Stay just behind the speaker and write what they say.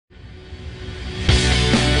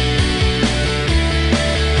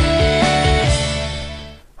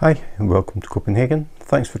Hi and welcome to Copenhagen.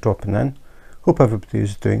 Thanks for dropping in. Hope everybody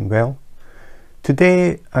is doing well.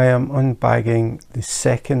 Today I am unbagging the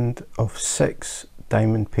second of 6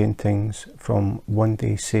 diamond paintings from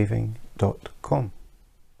Onedaysaving.com.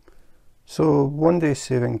 So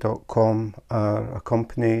Onedaysaving.com are a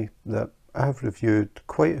company that I have reviewed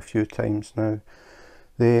quite a few times now.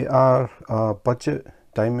 They are a budget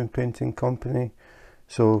diamond painting company.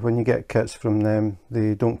 So when you get kits from them,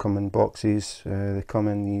 they don't come in boxes, they come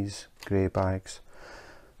in these grey bags.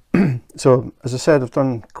 So as I said, I've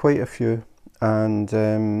done quite a few, and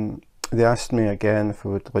they asked me again if I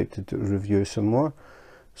would like to review some more.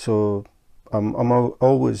 So I'm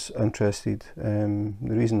always interested. The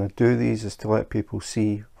reason I do these is to let people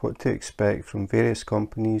see what to expect from various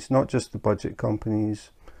companies, not just the budget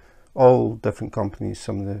companies, all different companies,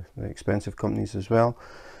 some of the expensive companies as well.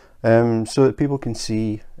 So that people can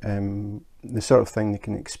see the sort of thing they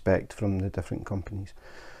can expect from the different companies.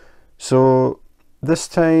 So this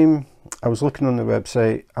time I was looking on the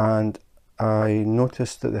website and I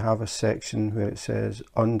noticed that they have a section where it says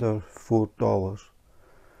under $4.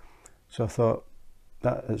 So I thought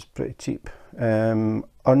that is pretty cheap.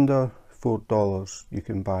 Under $4 you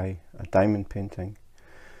can buy a diamond painting.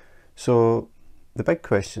 So the big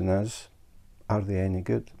question is, are they any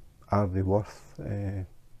good? Are they worth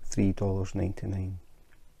 $3.99?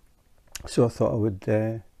 So I thought I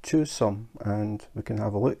would choose some and we can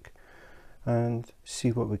have a look and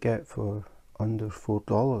see what we get for under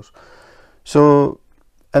 $4. So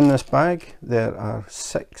in this bag there are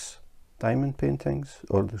 6 diamond paintings,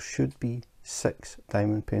 or there should be 6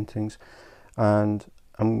 diamond paintings, and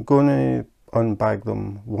I'm going to unbag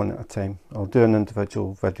them one at a time. I'll do an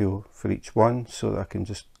individual video for each one so that I can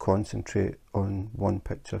just concentrate on one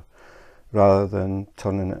picture, rather than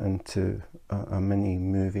turning it into a mini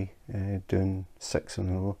movie, doing 6 in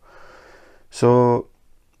a row. So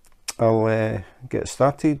I'll get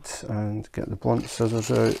started and get the blunt scissors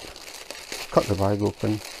out, cut the bag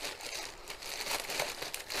open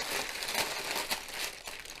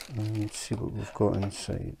and see what we've got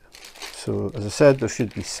inside. So as I said, there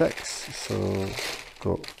should be 6, so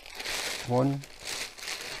got 1,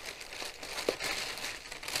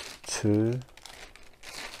 2,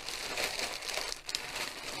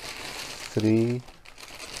 3,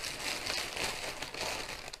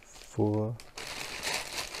 4,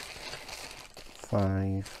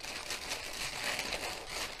 5,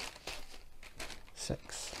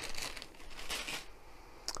 6.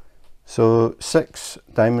 So 6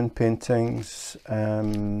 diamond paintings.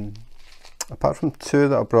 Apart from 2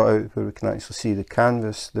 that I brought out where we can actually see the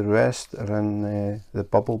canvas, the rest are in the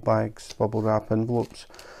bubble bags, bubble wrap envelopes,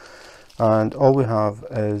 and all we have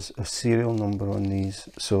is a serial number on these.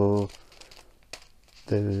 So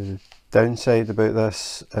the downside about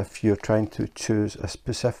this, if you're trying to choose a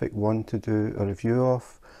specific one to do a review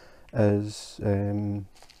of, is you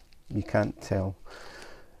can't tell.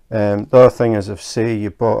 The other thing is, if say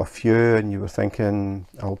you bought a few and you were thinking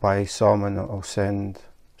I'll buy some and I'll send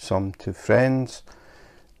some to friends,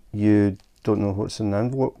 you don't know what's in the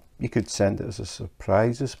envelope. You could send it as a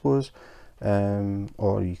surprise, I suppose,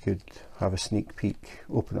 or you could have a sneak peek,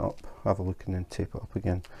 open it up, have a look and then tape it up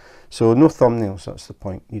again. So no thumbnails, that's the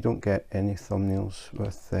point. You don't get any thumbnails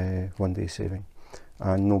with Onedaysaving,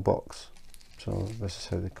 and no box. So this is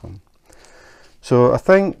how they come. So I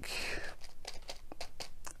think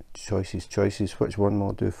choices, which one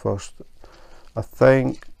will I do first? I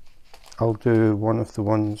think I'll do one of the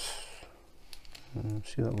ones,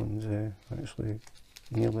 see that one's actually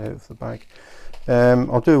nearly out of the bag.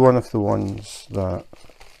 I'll do one of the ones that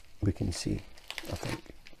we can see, I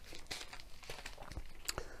think.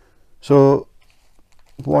 So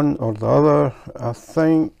one or the other, I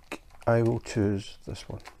think I will choose this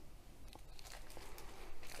one.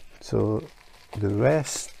 So the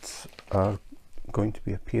rest are going to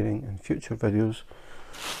be appearing in future videos.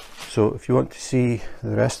 So if you want to see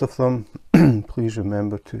the rest of them, please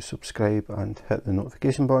remember to subscribe and hit the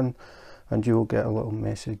notification button, and you will get a little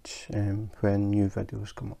message when new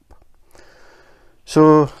videos come up.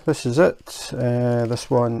 So this is it. This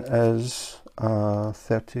one is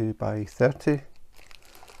 30 by 30,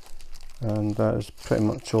 and that is pretty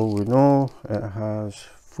much all we know. It has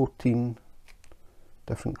 14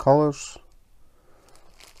 different colours,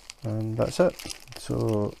 and that's it.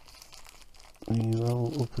 So we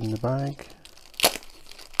will open the bag,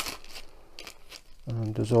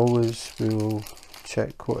 and as always we will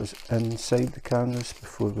check what is inside the canvas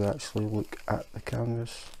before we actually look at the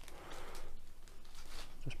canvas.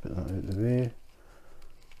 Just put that out of the way.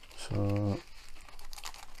 So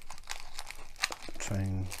try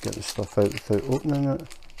and get the stuff out without opening it.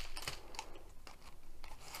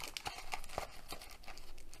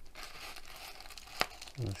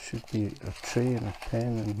 should be a tray and a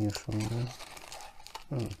pen in here somewhere.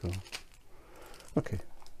 There we go. Okay,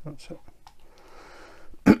 that's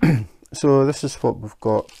it. So this is what we've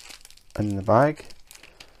got in the bag,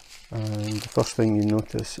 and the first thing you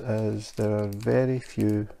notice is there are very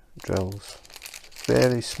few drills.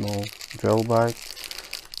 Very small drill bag,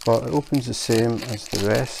 but it opens the same as the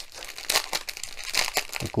rest.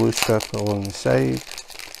 A glue strip along the side,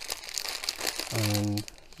 and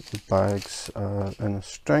the bags are in a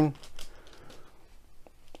string.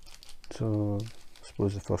 So I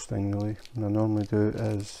suppose the first thing really I normally do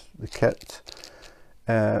is the kit.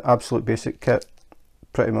 Absolute basic kit,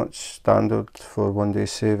 pretty much standard for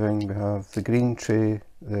Onedaysaving. We have the green tray,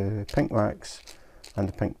 the pink wax and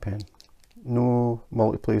the pink pen. No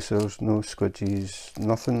multiplacers, no squidgies,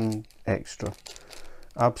 nothing extra.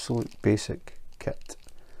 Absolute basic kit.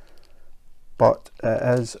 But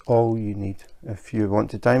it is all you need. If you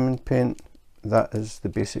want to diamond paint, that is the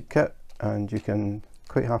basic kit, and you can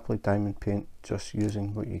quite happily diamond paint just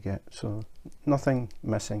using what you get. So nothing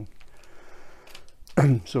missing.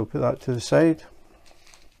 So put that to the side.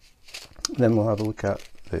 Then we'll have a look at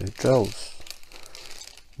the drills.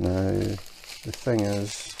 Now the thing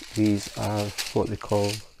is, these are what they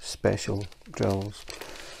call special drills.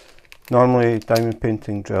 Normally diamond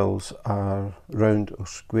painting drills are round or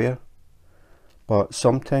square, but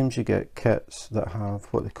sometimes you get kits that have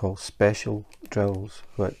what they call special drills,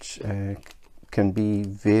 which can be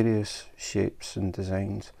various shapes and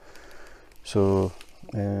designs. So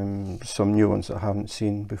some new ones that I haven't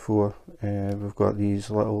seen before. We've got these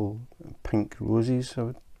little pink roses, I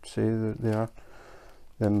would say that they are.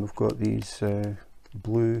 Then we've got these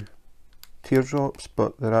blue teardrops,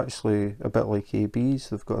 but they're actually a bit like ABs.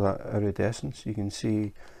 They've got that iridescence. You can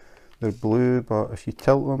see they're blue, but if you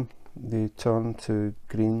tilt them, they turn to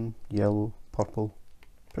green, yellow, purple.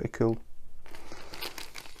 Pretty cool.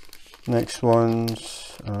 Next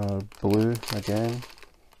ones are blue again,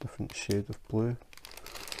 different shade of blue.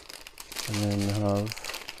 And then we have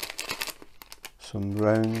some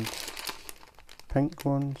round pink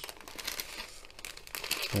ones,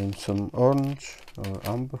 and some orange or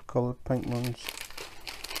amber coloured pink ones,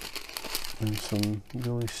 and some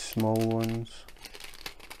really small ones.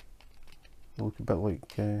 They look a bit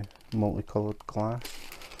like multicoloured glass.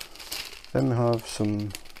 Then we have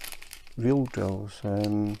some real drills.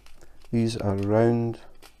 These are round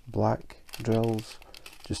black drills,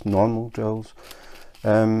 just normal drills.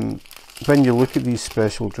 When you look at these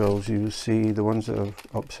special drills, you will see the ones that are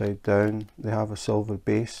upside down, they have a silver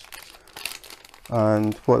base,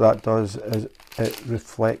 and what that does is it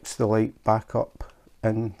reflects the light back up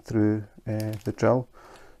in through the drill.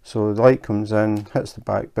 So the light comes in, hits the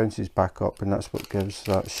back, bounces back up, and that's what gives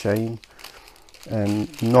that shine.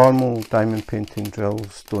 Normal diamond painting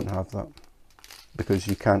drills don't have that, because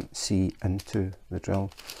you can't see into the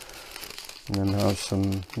drill. And then we have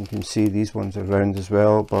some, you can see these ones are round as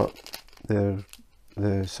well, but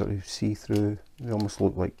they're sort of see-through, they almost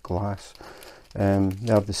look like glass. They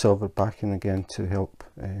have the silver backing again to help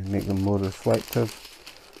make them more reflective.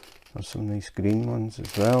 There's some nice green ones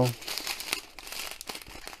as well,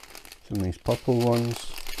 some nice purple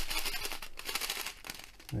ones,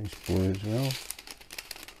 nice blue as well,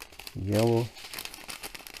 yellow.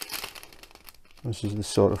 This is the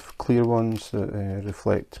sort of clear ones that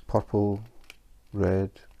reflect purple,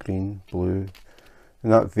 red, green, blue,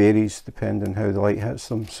 and that varies depending how the light hits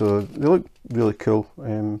them. So they look really cool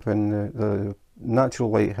when the natural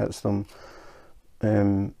light hits them.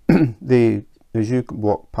 As you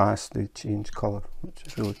walk past, they change colour, which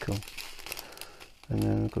is really cool. And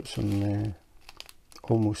then we've got some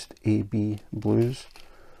almost AB blues.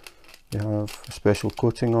 They have a special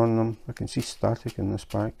coating on them. I can see static in this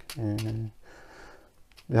bag.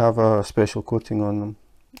 They have a special coating on them.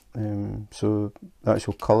 So the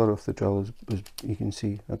actual colour of the drill is, you can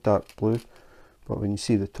see, a dark blue, but when you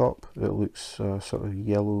see the top, it looks sort of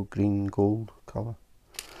yellow, green, gold colour.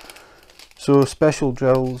 So special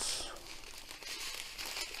drills,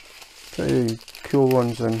 pretty cool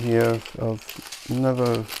ones in here. I've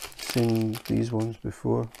never seen these ones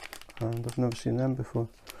before, and I've never seen them before.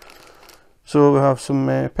 So we have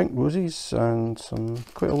some pink roses and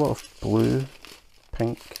quite a lot of blue,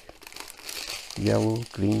 pink, yellow,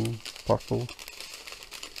 green, purple.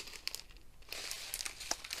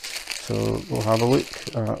 So we'll have a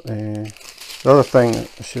look at the other thing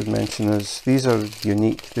I should mention is these are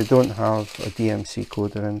unique. They don't have a DMC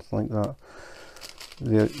code or anything like that.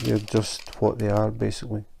 They're just what they are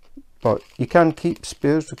basically. But you can keep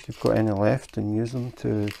spares if you've got any left and use them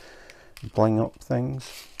to bling up things.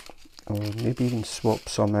 or maybe even swap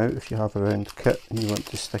some out if you have a round kit and you want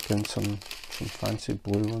to stick in some fancy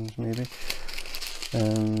blue ones maybe.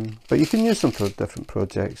 But you can use them for different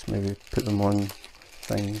projects, maybe put them on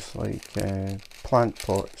things like plant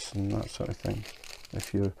pots and that sort of thing,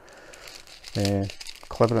 if you're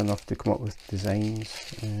clever enough to come up with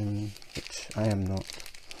designs, which I am not.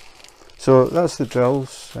 So that's the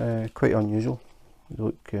drills, quite unusual, they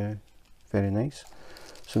look very nice.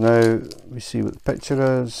 So now we see what the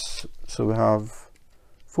picture is. So we have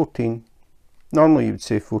 14, normally you would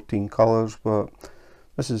say 14 colours, but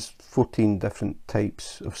this is 14 different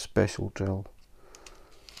types of special drill.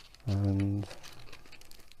 And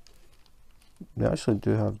they actually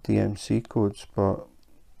do have DMC codes, but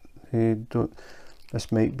they don't,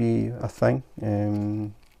 this might be a thing.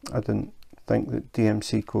 I didn't think that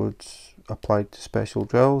DMC codes applied to special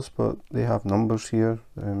drills, but they have numbers here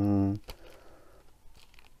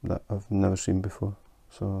that I've never seen before.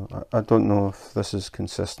 So I don't know if this is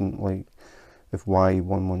consistent, like if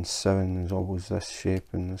Y117 is always this shape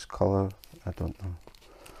and this colour, I don't know.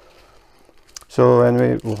 So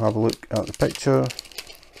anyway, we'll have a look at the picture,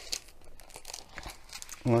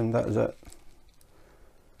 and that is it.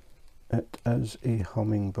 It is a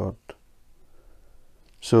hummingbird.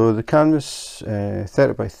 So the canvas,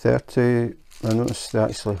 30 by 30, I noticed they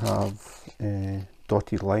actually have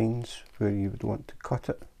dotted lines where you would want to cut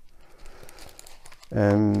it.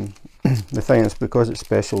 The thing is, because it's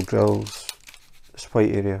special drills, this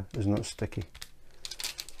white area is not sticky.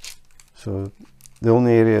 So the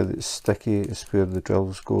only area that's sticky is where the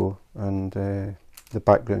drills go, and the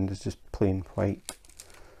background is just plain white.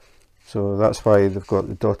 So that's why they've got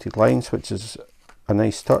the dotted lines, which is a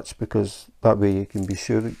nice touch, because that way you can be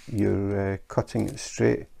sure you're cutting it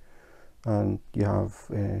straight and you have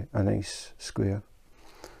a nice square.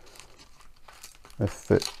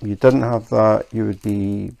 If you didn't have that, you would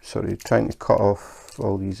be sort of trying to cut off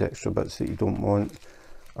all these extra bits that you don't want,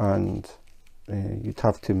 and you'd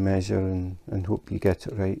have to measure and hope you get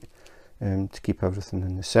it right to keep everything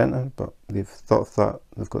in the centre. But they've thought of that,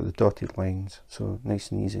 they've got the dotted lines, so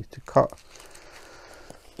nice and easy to cut.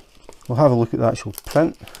 We'll have a look at the actual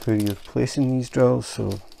print where you're placing these drills.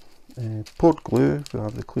 So poured glue, we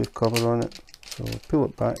have the clear cover on it, so pull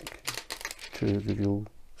it back to reveal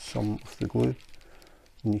some of the glue.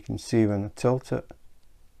 And you can see when I tilt it,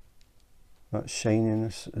 that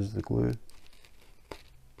shininess is the glue.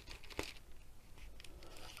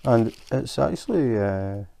 And it's actually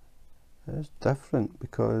it's different,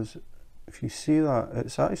 because if you see that,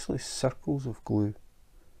 it's actually circles of glue.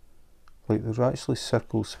 Like there are actually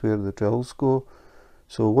circles where the drills go.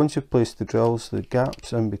 So once you've placed the drills, the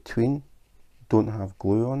gaps in between don't have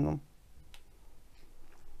glue on them.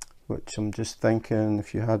 Which I'm just thinking,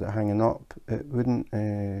 if you had it hanging up, it wouldn't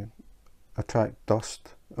attract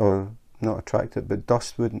dust, or not attract it, but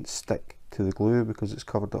dust wouldn't stick to the glue because it's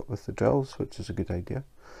covered up with the drills, which is a good idea.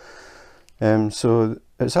 So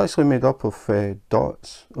it's actually made up of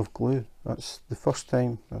dots of glue. That's the first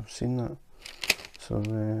time I've seen that. So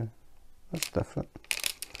that's different.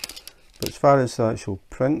 But as far as the actual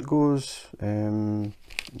print goes,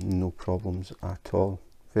 no problems at all.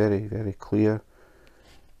 Very, very clear.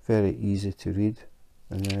 Very easy to read,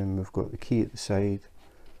 and then we've got the key at the side,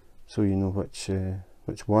 so you know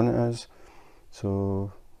which one it is.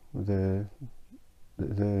 So the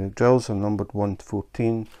drills are numbered 1 to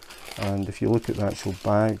 14, and if you look at the actual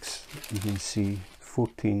bags, you can see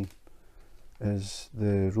 14 is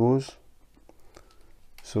the rows.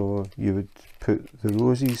 So you would put the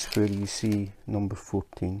roses where you see number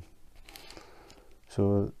 14.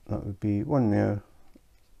 So that would be 1 there,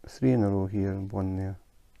 3 in a row here, and 1 there.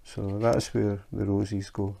 So that's where the roses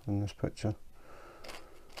go in this picture,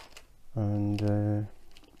 and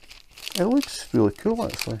it looks really cool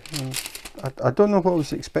actually. I don't know what I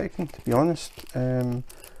was expecting, to be honest.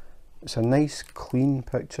 It's a nice clean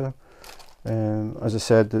picture. As I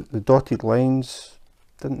said, the dotted lines,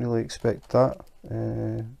 didn't really expect that.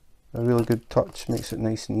 A really good touch, makes it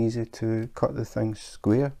nice and easy to cut the thing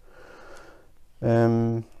square.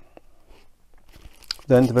 The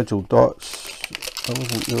individual dots, I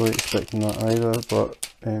wasn't really expecting that either, but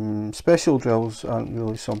special drills aren't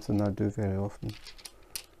really something I do very often.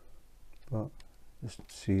 But just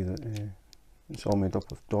see that it's all made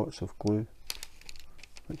up of dots of glue,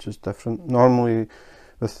 which is different. Normally,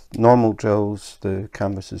 with normal drills, the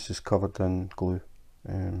canvas is just covered in glue.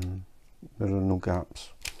 There are no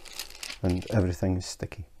gaps, and everything is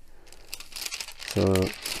sticky. So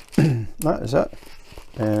that is it.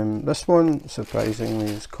 This one,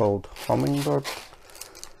 surprisingly, is called Hummingbird,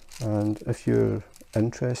 and if you're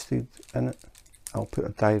interested in it, I'll put a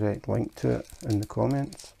direct link to it in the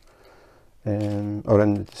comments. or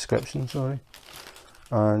in the description, sorry,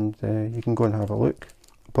 and you can go and have a look.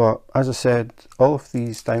 But as I said, all of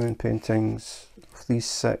these diamond paintings, these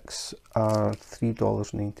 6 are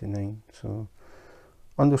 $3.99, so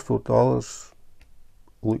under $4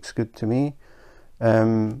 looks good to me.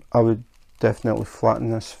 I would definitely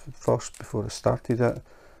flatten this first before I started it,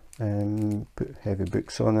 put heavy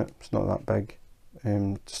books on it, it's not that big,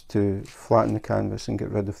 just to flatten the canvas and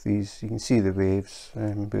get rid of these. You can see the waves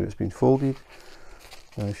where it's been folded.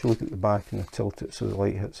 If you look at the back and I tilt it so the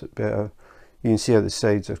light hits it better, you can see how the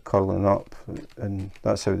sides are curling up, and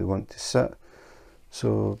that's how they want to sit.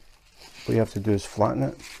 So what you have to do is flatten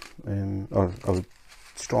it, or I would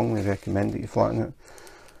strongly recommend that you flatten it,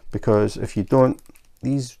 because if you don't,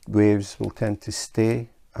 these waves will tend to stay,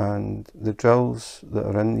 and the drills that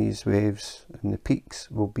are in these waves and the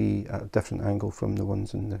peaks will be at a different angle from the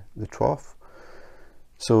ones in the trough,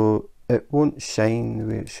 so it won't shine the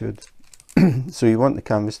way it should. So you want the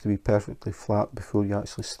canvas to be perfectly flat before you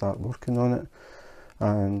actually start working on it.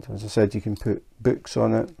 And as I said, you can put books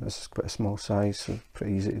on it. This is quite a small size, so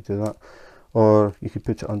pretty easy to do that. Or you could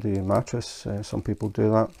put it under your mattress, some people do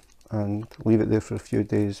that, and leave it there for a few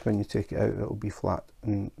days. When you take it out, it'll be flat,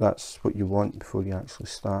 and that's what you want before you actually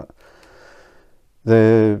start.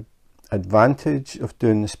 The advantage of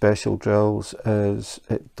doing the special drills is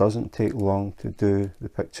it doesn't take long to do the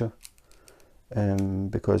picture,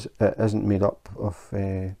 because it isn't made up of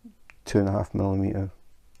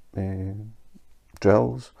 2.5mm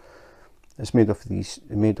drills. It's made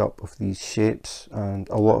up of these shapes, and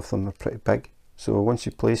a lot of them are pretty big. So once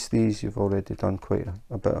you place these, you've already done quite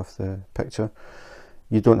a bit of the picture.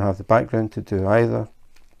 You don't have the background to do either,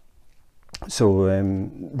 so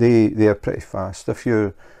they are pretty fast. If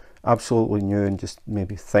you're absolutely new and just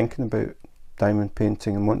maybe thinking about diamond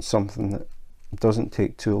painting and want something that doesn't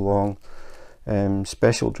take too long,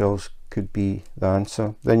 special drills could be the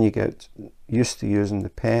answer. Then you get used to using the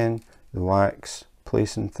pen, the wax,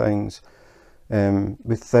 placing things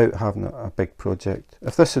without having a big project.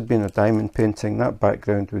 If this had been a diamond painting, that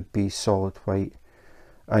background would be solid white,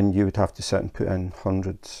 and you would have to sit and put in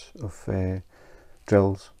hundreds of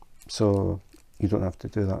drills, so you don't have to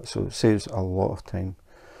do that, so it saves a lot of time.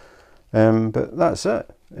 But that's it.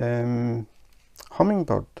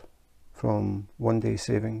 Hummingbird from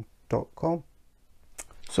Onedaysaving.com.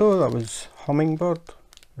 So that was Hummingbird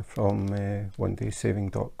from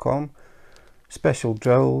Onedaysaving.com. Special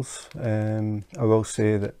drills, I will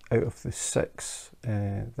say that out of the 6,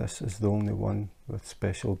 this is the only one with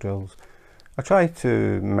special drills. I try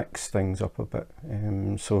to mix things up a bit,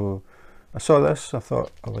 so I saw this, I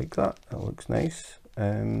thought I like that, it looks nice.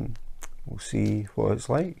 We'll see what it's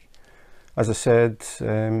like. As I said,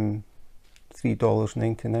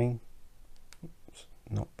 $3.99, it's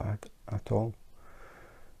not bad at all.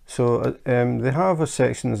 So they have a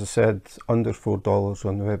section, as I said, under $4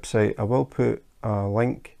 on the website. I will put a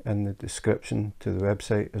link in the description to the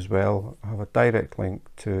website as well. I have a direct link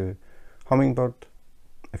to Hummingbird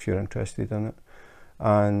if you're interested in it,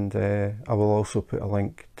 and I will also put a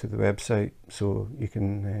link to the website so you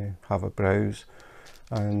can have a browse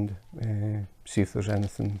and see if there's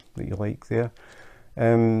anything that you like there.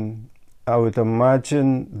 I would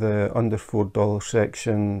imagine the under $4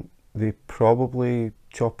 section, they probably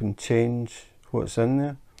chop and change what's in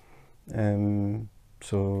there,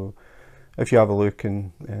 so if you have a look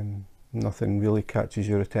and nothing really catches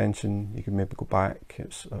your attention, you can maybe go back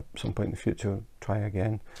at some point in the future, try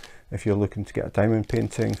again, if you're looking to get a diamond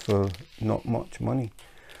painting for not much money.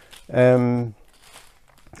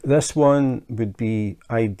 This one would be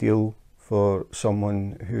ideal for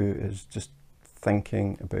someone who is just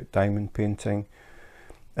thinking about diamond painting.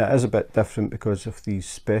 It is a bit different because of these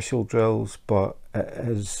special drills, but it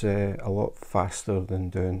is a lot faster than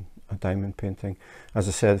doing a diamond painting. As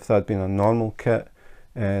I said, if that had been a normal kit,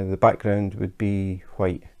 the background would be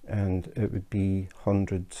white and it would be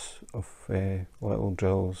hundreds of little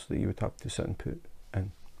drills that you would have to sit and put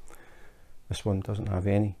in. This one doesn't have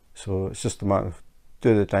any, so it's just a matter of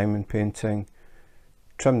do the diamond painting,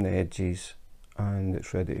 trim the edges, and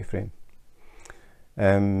it's ready to frame.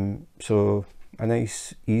 So a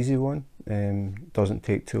nice easy one, doesn't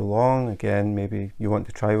take too long. Again, maybe you want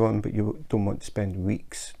to try one but you don't want to spend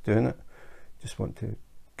weeks doing it, just want to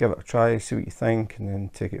give it a try, see what you think, and then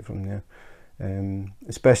take it from there.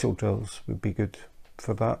 Special drills would be good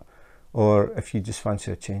for that, or if you just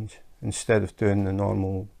fancy a change, instead of doing the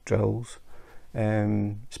normal drills,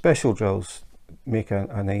 special drills make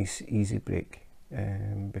a nice easy break,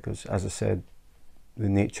 because as I said, the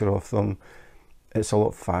nature of them, it's a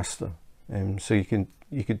lot faster, so you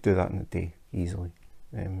could do that in a day easily,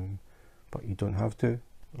 but you don't have to.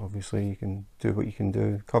 obviously you can do what you can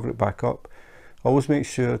do, cover it back up. Always make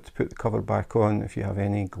sure to put the cover back on if you have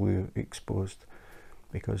any glue exposed,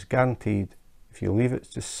 because guaranteed if you leave it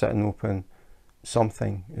just sitting open,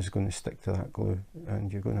 something is going to stick to that glue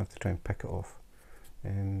and you're going to have to try and pick it off.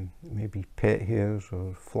 Maybe pet hairs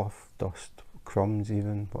or fluff, dust, crumbs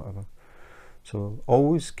even, whatever. So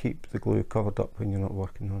always keep the glue covered up when you're not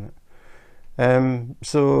working on it.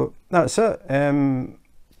 So that's it.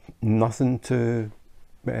 Nothing to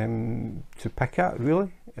pick at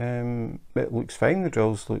really. It looks fine, the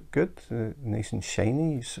drills look good, nice and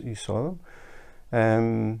shiny, you saw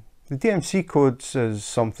them. The DMC codes is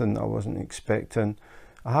something I wasn't expecting.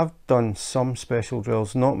 I have done some special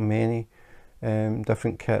drills, not many,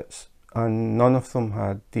 different kits, and none of them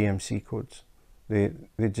had DMC codes. They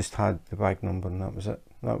just had the bag number and that was it.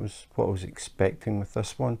 That was what I was expecting with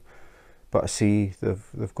this one. But I see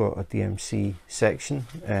they've got a DMC section,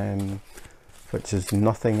 which is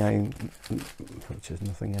nothing I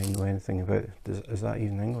know anything about. Is that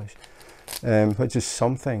even English? Which is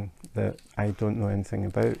something that I don't know anything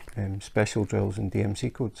about, special drills and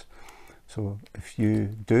DMC codes. So if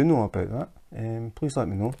you do know about that, please let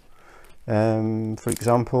me know. For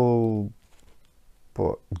example,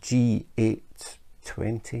 what,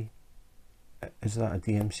 G820, is that a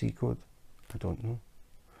DMC code? I don't know.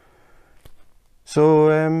 So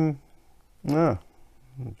I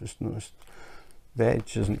just noticed the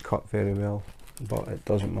edge isn't cut very well, but it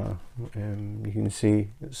doesn't matter. You can see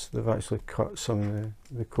they've actually cut some of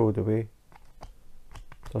the code away.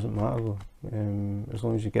 Doesn't matter though, as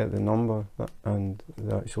long as you get the number and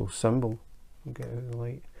the actual symbol. I'll get out of the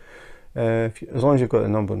light. As long as you've got the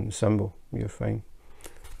number and the symbol, you're fine.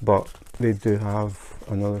 But they do have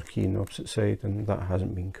another key on the opposite side and that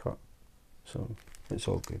hasn't been cut, so it's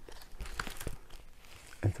all good.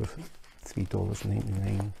 And for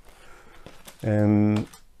 $3.99.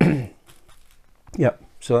 Yeah,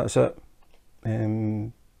 so that's it.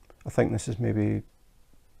 I think this is maybe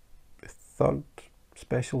the third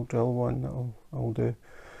special drill one that I'll do.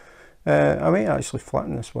 I might actually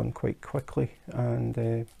flatten this one quite quickly and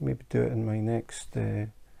maybe do it in my next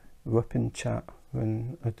whipping chat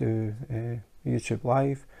when I do YouTube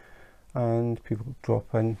live and people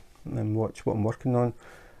drop in and watch what I'm working on.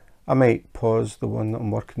 I might pause the one that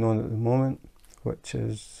I'm working on at the moment, which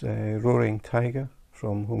is Roaring Tiger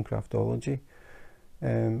from Homecraftology.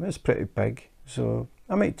 It's pretty big, so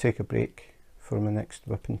I might take a break for my next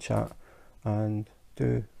whipping chat and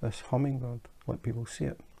do this Hummingbird, let people see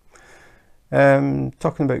it.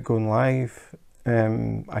 Talking about going live,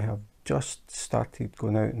 I have just started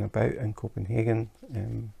going out and about in Copenhagen.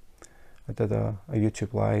 I did a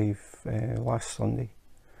YouTube live last Sunday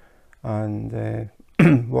and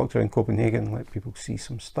walked around Copenhagen, let people see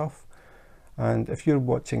some stuff. And if you're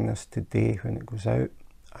watching this today when it goes out,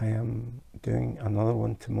 I am doing another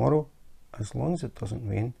one tomorrow. As long as it doesn't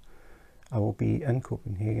rain, I will be in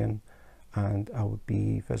Copenhagen and I will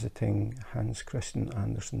be visiting Hans Christian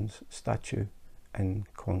Andersen's statue in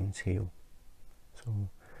Collinshill. So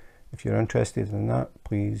if you're interested in that,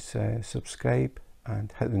 please subscribe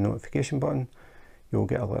and hit the notification button. You'll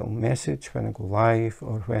get a little message when I go live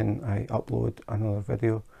or when I upload another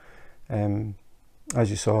video. As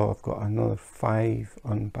you saw, I've got another 5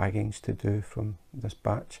 unbaggings to do from this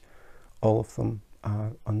batch. All of them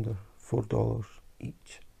are under $4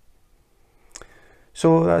 each.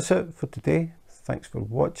 So that's it for today. Thanks for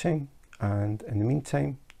watching, and in the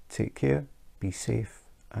meantime, take care, be safe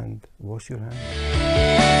and wash your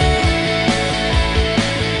hands.